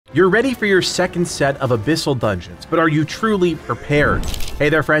You're ready for your second set of Abyssal Dungeons, but are you truly prepared? Hey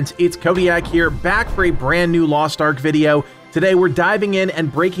there friends, it's Codiak here, back for a brand new Lost Ark video. Today we're diving in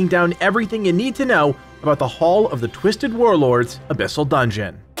and breaking down everything you need to know about the Hall of the Twisted Warlord's Abyssal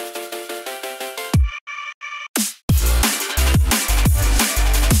Dungeon.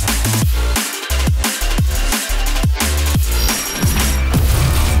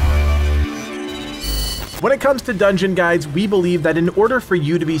 When it comes to dungeon guides, we believe that in order for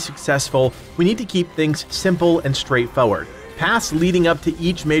you to be successful, we need to keep things simple and straightforward. Paths leading up to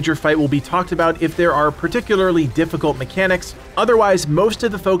each major fight will be talked about if there are particularly difficult mechanics. Otherwise, most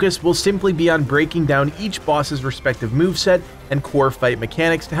of the focus will simply be on breaking down each boss's respective moveset and core fight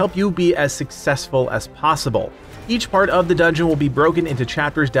mechanics to help you be as successful as possible. Each part of the dungeon will be broken into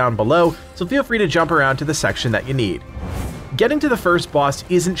chapters down below, so feel free to jump around to the section that you need. Getting to the first boss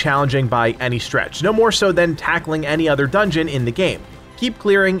isn't challenging by any stretch, no more so than tackling any other dungeon in the game. Keep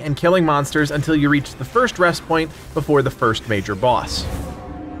clearing and killing monsters until you reach the first rest point before the first major boss.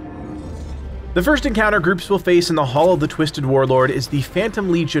 The first encounter groups will face in the Hall of the Twisted Warlord is the Phantom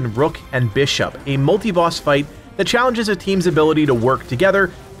Legion Rook and Bishop, a multi-boss fight that challenges a team's ability to work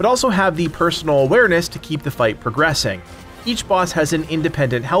together, but also have the personal awareness to keep the fight progressing. Each boss has an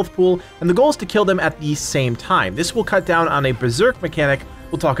independent health pool, and the goal is to kill them at the same time. This will cut down on a berserk mechanic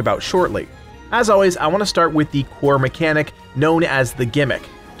we'll talk about shortly. As always, I want to start with the core mechanic, known as the Gimmick.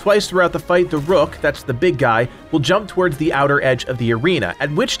 Twice throughout the fight, the Rook, that's the big guy, will jump towards the outer edge of the arena,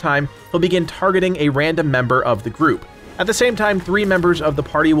 at which time he'll begin targeting a random member of the group. At the same time, 3 members of the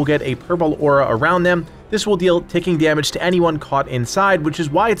party will get a purple aura around them. This will deal ticking damage to anyone caught inside, which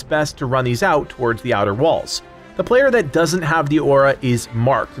is why it's best to run these out towards the outer walls. The player that doesn't have the aura is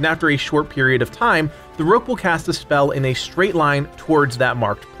marked, and after a short period of time, the Rook will cast a spell in a straight line towards that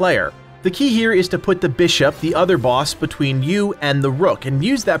marked player. The key here is to put the Bishop, the other boss, between you and the Rook, and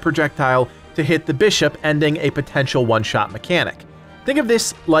use that projectile to hit the Bishop, ending a potential one-shot mechanic. Think of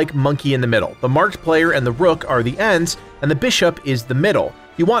this like Monkey in the Middle. The marked player and the Rook are the ends, and the Bishop is the middle.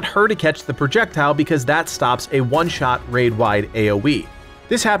 You want her to catch the projectile because that stops a one-shot raid-wide AoE.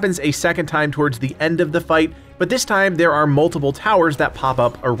 This happens a second time towards the end of the fight, but this time there are multiple towers that pop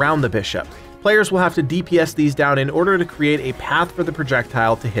up around the Bishop. Players will have to DPS these down in order to create a path for the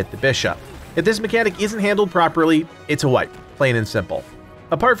projectile to hit the Bishop. If this mechanic isn't handled properly, it's a wipe, plain and simple.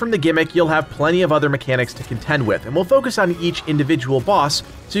 Apart from the Gimmick, you'll have plenty of other mechanics to contend with, and we'll focus on each individual boss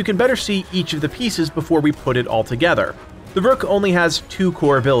so you can better see each of the pieces before we put it all together. The Rook only has 2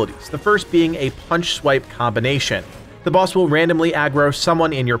 core abilities, the first being a punch-swipe combination. The boss will randomly aggro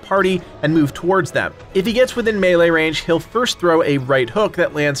someone in your party and move towards them. If he gets within melee range, he'll first throw a right hook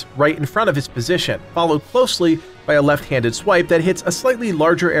that lands right in front of his position, followed closely by a left-handed swipe that hits a slightly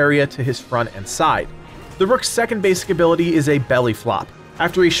larger area to his front and side. The Rook's second basic ability is a belly flop.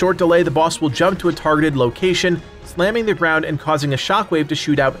 After a short delay, the boss will jump to a targeted location, slamming the ground and causing a shockwave to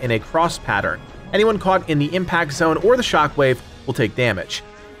shoot out in a cross pattern. Anyone caught in the impact zone or the shockwave will take damage.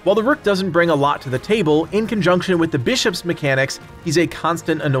 While the Rook doesn't bring a lot to the table, in conjunction with the Bishop's mechanics, he's a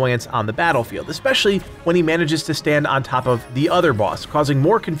constant annoyance on the battlefield, especially when he manages to stand on top of the other boss, causing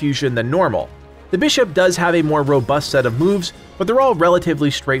more confusion than normal. The Bishop does have a more robust set of moves, but they're all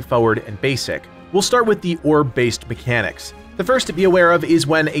relatively straightforward and basic. We'll start with the orb-based mechanics. The first to be aware of is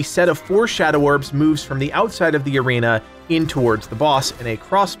when a set of 4 shadow orbs moves from the outside of the arena in towards the boss in a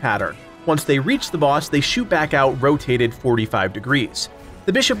cross pattern. Once they reach the boss, they shoot back out rotated 45 degrees.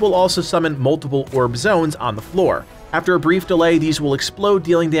 The Bishop will also summon multiple orb zones on the floor. After a brief delay, these will explode,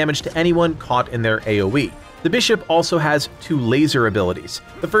 dealing damage to anyone caught in their AoE. The Bishop also has 2 laser abilities.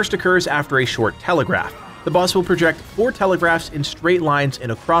 The first occurs after a short telegraph. The boss will project 4 telegraphs in straight lines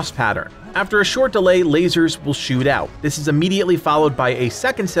in a cross pattern. After a short delay, lasers will shoot out. This is immediately followed by a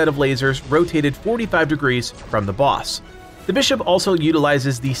second set of lasers rotated 45 degrees from the boss. The Bishop also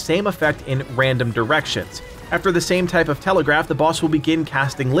utilizes the same effect in random directions. After the same type of telegraph, the boss will begin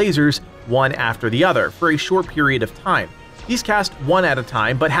casting lasers one after the other for a short period of time. These cast one at a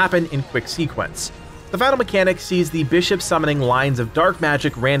time, but happen in quick sequence. The final mechanic sees the Bishop summoning lines of dark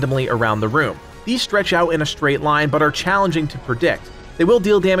magic randomly around the room. These stretch out in a straight line, but are challenging to predict. They will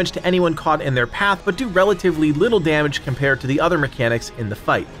deal damage to anyone caught in their path, but do relatively little damage compared to the other mechanics in the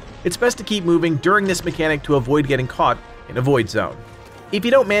fight. It's best to keep moving during this mechanic to avoid getting caught in a void zone. If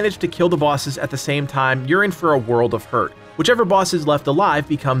you don't manage to kill the bosses at the same time, you're in for a world of hurt. Whichever boss is left alive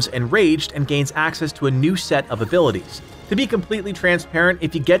becomes enraged and gains access to a new set of abilities. To be completely transparent,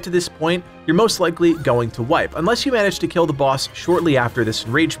 if you get to this point, you're most likely going to wipe, unless you manage to kill the boss shortly after this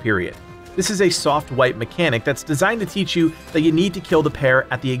enrage period. This is a soft wipe mechanic that's designed to teach you that you need to kill the pair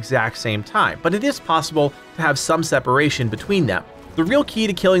at the exact same time, but it is possible to have some separation between them. The real key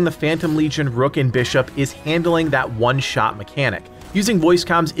to killing the Phantom Legion Rook and Bishop is handling that one-shot mechanic. Using voice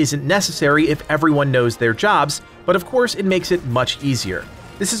comms isn't necessary if everyone knows their jobs, but of course it makes it much easier.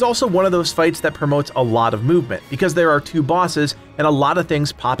 This is also one of those fights that promotes a lot of movement. Because there are 2 bosses and a lot of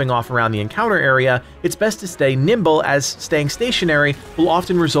things popping off around the encounter area, it's best to stay nimble, as staying stationary will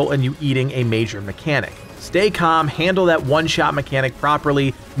often result in you eating a major mechanic. Stay calm, handle that one-shot mechanic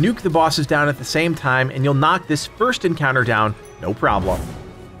properly, nuke the bosses down at the same time, and you'll knock this first encounter down no problem.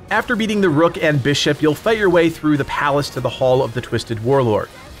 After beating the Rook and Bishop, you'll fight your way through the palace to the Hall of the Twisted Warlord.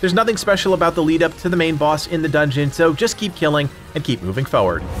 There's nothing special about the lead up to the main boss in the dungeon, so just keep killing and keep moving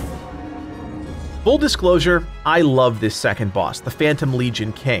forward. Full disclosure, I love this second boss, the Phantom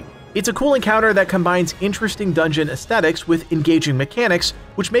Legion King. It's a cool encounter that combines interesting dungeon aesthetics with engaging mechanics,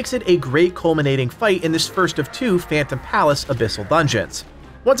 which makes it a great culminating fight in this first of 2 Phantom Palace Abyssal Dungeons.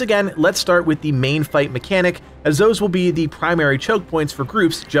 Once again, let's start with the main fight mechanic, as those will be the primary choke points for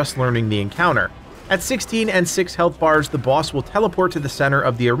groups just learning the encounter. At 16 and 6 health bars, the boss will teleport to the center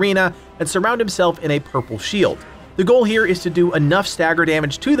of the arena and surround himself in a purple shield. The goal here is to do enough stagger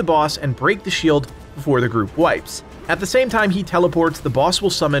damage to the boss and break the shield before the group wipes. At the same time he teleports, the boss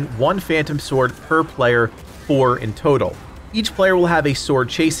will summon 1 Phantom Sword per player, 4 in total. Each player will have a sword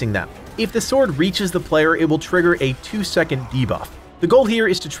chasing them. If the sword reaches the player, it will trigger a 2-second debuff. The goal here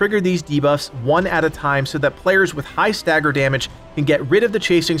is to trigger these debuffs one at a time so that players with high stagger damage can get rid of the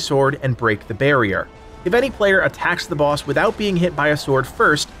chasing sword and break the barrier. If any player attacks the boss without being hit by a sword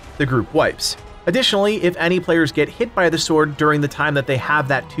first, the group wipes. Additionally, if any players get hit by the sword during the time that they have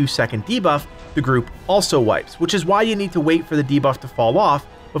that 2-second debuff, the group also wipes, which is why you need to wait for the debuff to fall off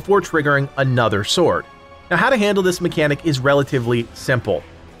before triggering another sword. Now, how to handle this mechanic is relatively simple.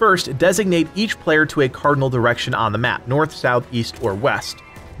 First, designate each player to a cardinal direction on the map, north, south, east, or west.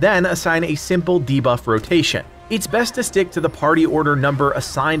 Then assign a simple debuff rotation. It's best to stick to the party order number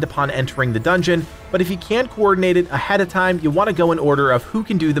assigned upon entering the dungeon, but if you can't coordinate it ahead of time, you want to go in order of who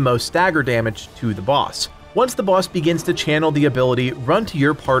can do the most stagger damage to the boss. Once the boss begins to channel the ability, run to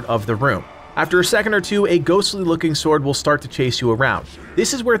your part of the room. After a second or 2, a ghostly looking sword will start to chase you around.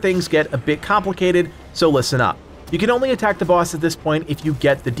 This is where things get a bit complicated, so listen up. You can only attack the boss at this point if you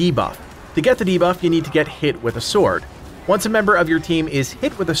get the debuff. To get the debuff, you need to get hit with a sword. Once a member of your team is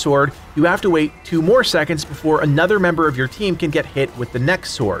hit with a sword, you have to wait 2 more seconds before another member of your team can get hit with the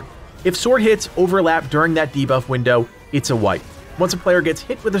next sword. If sword hits overlap during that debuff window, it's a wipe. Once a player gets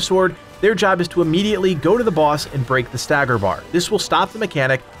hit with a sword, their job is to immediately go to the boss and break the stagger bar. This will stop the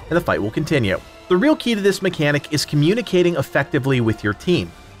mechanic and the fight will continue. The real key to this mechanic is communicating effectively with your team.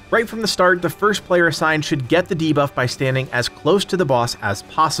 Right from the start, the first player assigned should get the debuff by standing as close to the boss as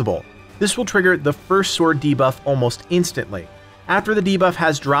possible. This will trigger the first sword debuff almost instantly. After the debuff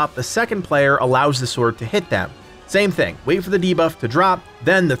has dropped, the second player allows the sword to hit them. Same thing, wait for the debuff to drop,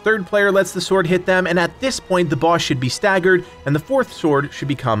 then the third player lets the sword hit them, and at this point the boss should be staggered and the fourth sword should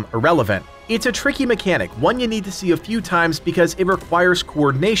become irrelevant. It's a tricky mechanic, one you need to see a few times because it requires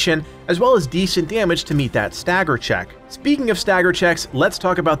coordination as well as decent damage to meet that stagger check. Speaking of stagger checks, let's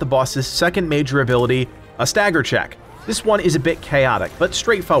talk about the boss's second major ability, a stagger check. This one is a bit chaotic, but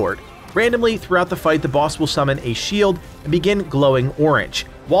straightforward. Randomly, throughout the fight, the boss will summon a shield and begin glowing orange.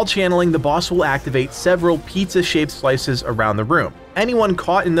 While channeling, the boss will activate several pizza-shaped slices around the room. Anyone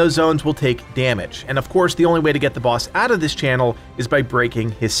caught in those zones will take damage, and of course the only way to get the boss out of this channel is by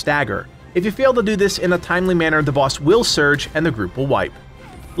breaking his stagger. If you fail to do this in a timely manner, the boss will surge and the group will wipe.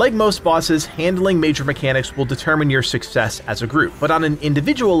 Like most bosses, handling major mechanics will determine your success as a group, but on an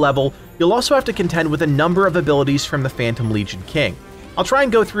individual level, you'll also have to contend with a number of abilities from the Phantom Legion King. I'll try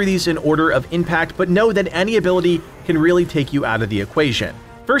and go through these in order of impact, but know that any ability can really take you out of the equation.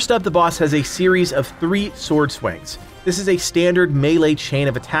 First up, the boss has a series of 3 sword swings. This is a standard melee chain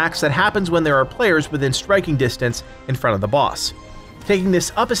of attacks that happens when there are players within striking distance in front of the boss. Taking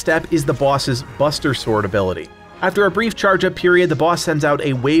this up a step is the boss's Buster Sword ability. After a brief charge-up period, the boss sends out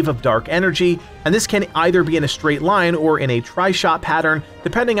a wave of dark energy, and this can either be in a straight line or in a tri-shot pattern,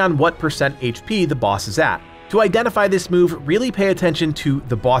 depending on what % HP the boss is at. To identify this move, really pay attention to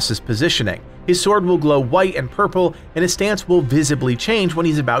the boss's positioning. His sword will glow white and purple, and his stance will visibly change when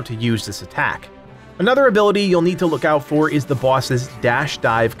he's about to use this attack. Another ability you'll need to look out for is the boss's dash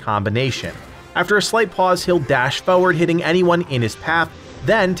dive combination. After a slight pause, he'll dash forward, hitting anyone in his path,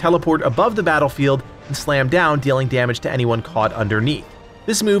 then teleport above the battlefield and slam down, dealing damage to anyone caught underneath.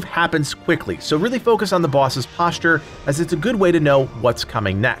 This move happens quickly, so really focus on the boss's posture, as it's a good way to know what's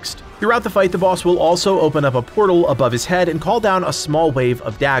coming next. Throughout the fight, the boss will also open up a portal above his head and call down a small wave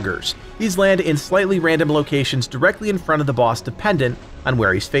of daggers. These land in slightly random locations directly in front of the boss, dependent on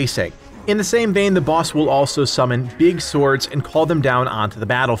where he's facing. In the same vein, the boss will also summon big swords and call them down onto the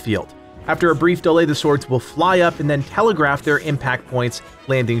battlefield. After a brief delay, the swords will fly up and then telegraph their impact points,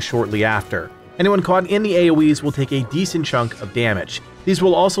 landing shortly after. Anyone caught in the AoEs will take a decent chunk of damage. These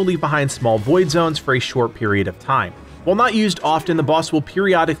will also leave behind small void zones for a short period of time. While not used often, the boss will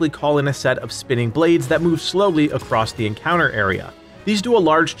periodically call in a set of spinning blades that move slowly across the encounter area. These do a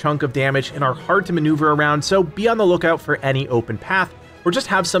large chunk of damage and are hard to maneuver around, so be on the lookout for any open path, or just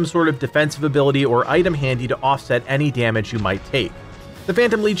have some sort of defensive ability or item handy to offset any damage you might take. The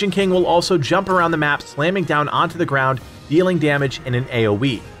Phantom Legion King will also jump around the map, slamming down onto the ground, dealing damage in an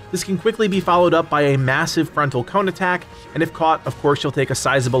AoE. This can quickly be followed up by a massive frontal cone attack, and if caught, of course you'll take a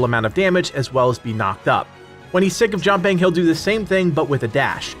sizable amount of damage as well as be knocked up. When he's sick of jumping, he'll do the same thing but with a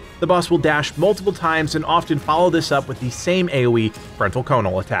dash. The boss will dash multiple times and often follow this up with the same AoE frontal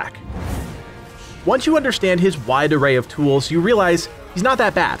conal attack. Once you understand his wide array of tools, you realize he's not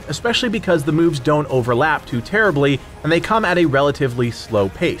that bad, especially because the moves don't overlap too terribly and they come at a relatively slow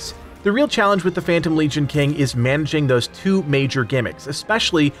pace. The real challenge with the Phantom Legion King is managing those two major gimmicks,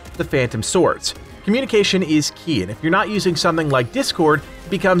 especially the Phantom Swords. Communication is key, and if you're not using something like Discord, it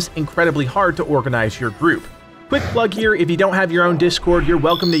becomes incredibly hard to organize your group. Quick plug here, if you don't have your own Discord, you're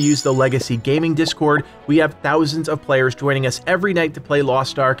welcome to use the Legacy Gaming Discord. We have thousands of players joining us every night to play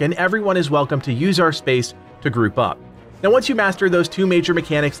Lost Ark, and everyone is welcome to use our space to group up. Now once you master those two major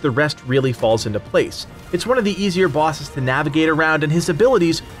mechanics, the rest really falls into place. It's one of the easier bosses to navigate around, and his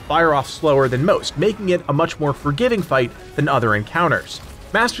abilities fire off slower than most, making it a much more forgiving fight than other encounters.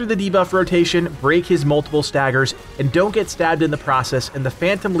 Master the debuff rotation, break his multiple staggers, and don't get stabbed in the process, and the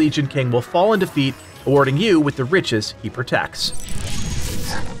Phantom Legion King will fall in defeat, awarding you with the riches he protects.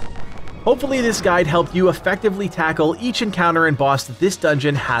 Hopefully this guide helped you effectively tackle each encounter and boss that this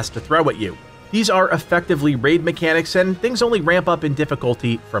dungeon has to throw at you. These are effectively raid mechanics, and things only ramp up in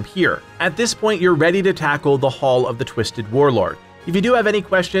difficulty from here. At this point, you're ready to tackle the Hall of the Twisted Warlord. If you do have any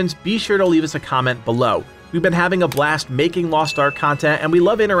questions, be sure to leave us a comment below. We've been having a blast making Lost Ark content, and we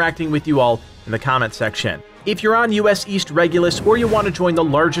love interacting with you all in the comment section. If you're on US East Regulus or you want to join the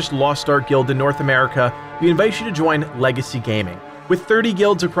largest Lost Ark guild in North America, we invite you to join Legacy Gaming. With 30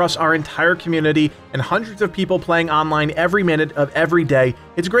 guilds across our entire community and hundreds of people playing online every minute of every day,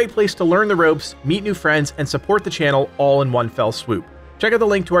 it's a great place to learn the ropes, meet new friends, and support the channel all in one fell swoop. Check out the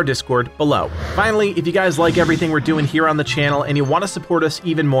link to our Discord below. Finally, if you guys like everything we're doing here on the channel and you want to support us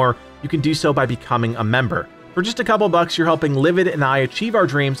even more, you can do so by becoming a member. For just a couple bucks, you're helping Livid and I achieve our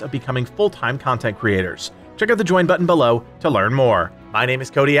dreams of becoming full-time content creators. Check out the join button below to learn more. My name is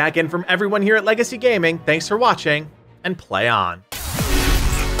Codiak, and from everyone here at Legacy Gaming, thanks for watching, and play on.